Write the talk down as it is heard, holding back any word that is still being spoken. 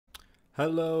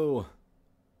Hello,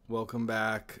 welcome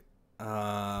back.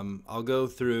 I'll go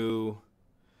through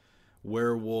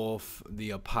Werewolf, the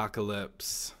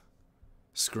Apocalypse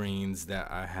screens that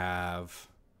I have,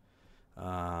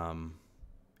 and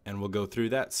we'll go through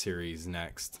that series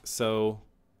next. So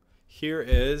here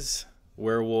is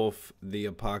Werewolf, the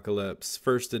Apocalypse,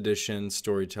 first edition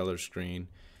Storyteller screen.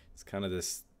 It's kind of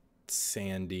this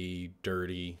sandy,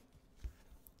 dirty,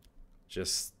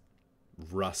 just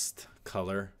rust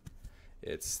color.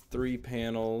 It's 3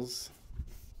 panels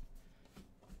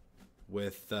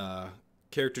with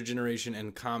character generation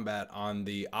and combat on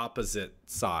the opposite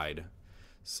side.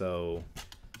 So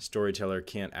Storyteller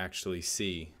can't actually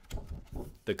see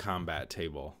the combat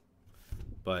table.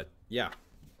 But yeah,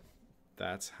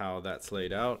 that's how that's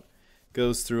laid out.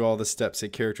 Goes through all the steps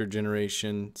of character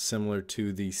generation, similar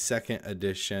to the second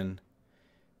edition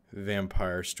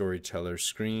Vampire Storyteller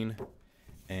screen.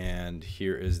 And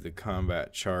here is the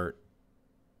combat chart.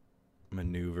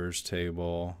 Maneuvers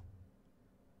table,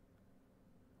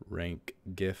 rank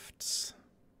gifts,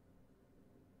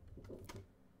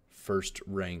 first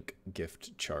rank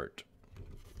gift chart.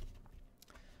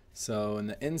 So in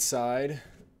the inside,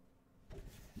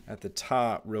 at the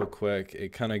top, real quick,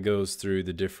 it kind of goes through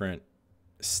the different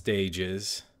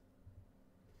stages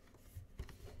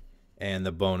and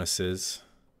the bonuses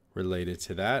related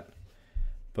to that.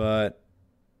 But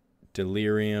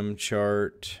delirium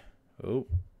chart,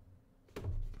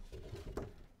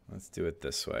 let's do it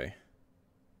this way.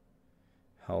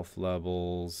 Health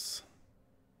levels,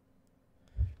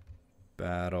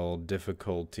 battle,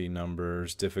 difficulty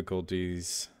numbers,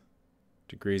 difficulties,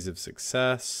 degrees of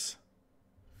success,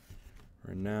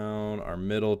 renown. Our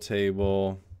middle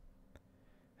table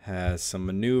has some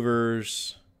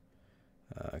maneuvers,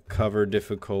 cover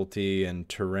difficulty, and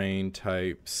terrain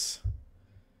types.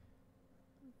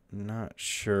 Not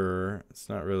sure. It's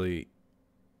not really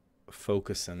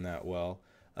focusing that well.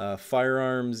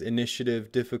 Firearms,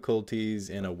 initiative,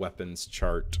 difficulties, and a weapons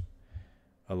chart,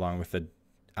 along with the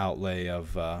outlay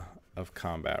of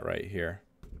combat right here.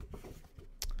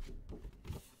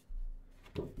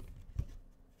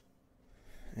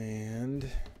 And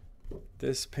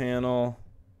this panel,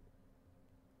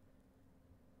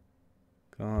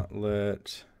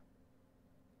 gauntlet,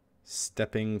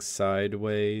 stepping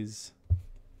sideways,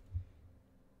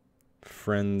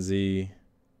 frenzy,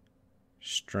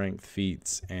 strength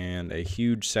feats, and a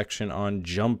huge section on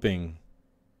jumping,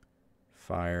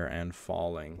 fire, and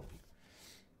falling.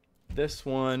 This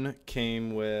one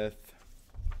came with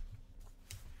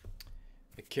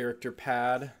a character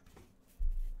pad.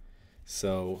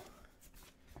 So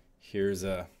here's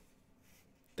a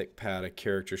thick pad of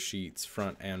character sheets,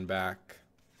 front and back.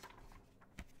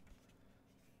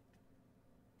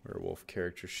 Werewolf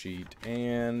character sheet,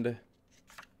 and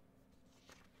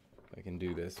I can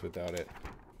do this without it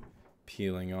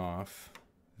peeling off.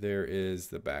 There is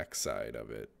the back side of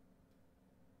it.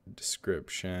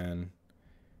 Description.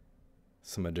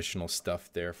 Some additional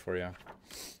stuff there for you.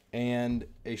 And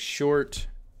a short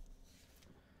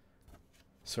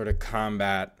sort of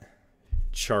combat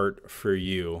chart for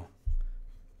you.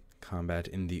 Combat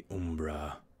in the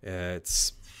Umbra.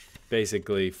 It's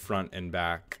basically front and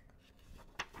back.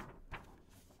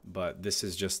 But this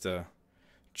is just a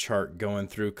chart going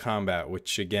through combat,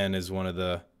 which again is one of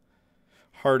the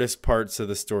hardest parts of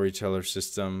the Storyteller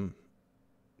system,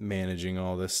 managing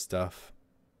all this stuff.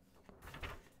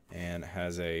 And it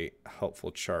has a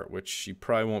helpful chart, which you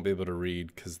probably won't be able to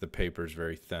read because the paper is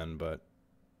very thin, but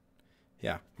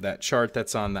yeah, that chart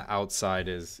that's on the outside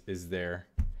is there.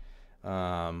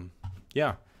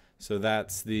 Yeah, so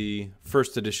that's the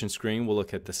first edition screen. We'll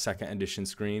look at the second edition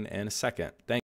screen in a second. Thanks.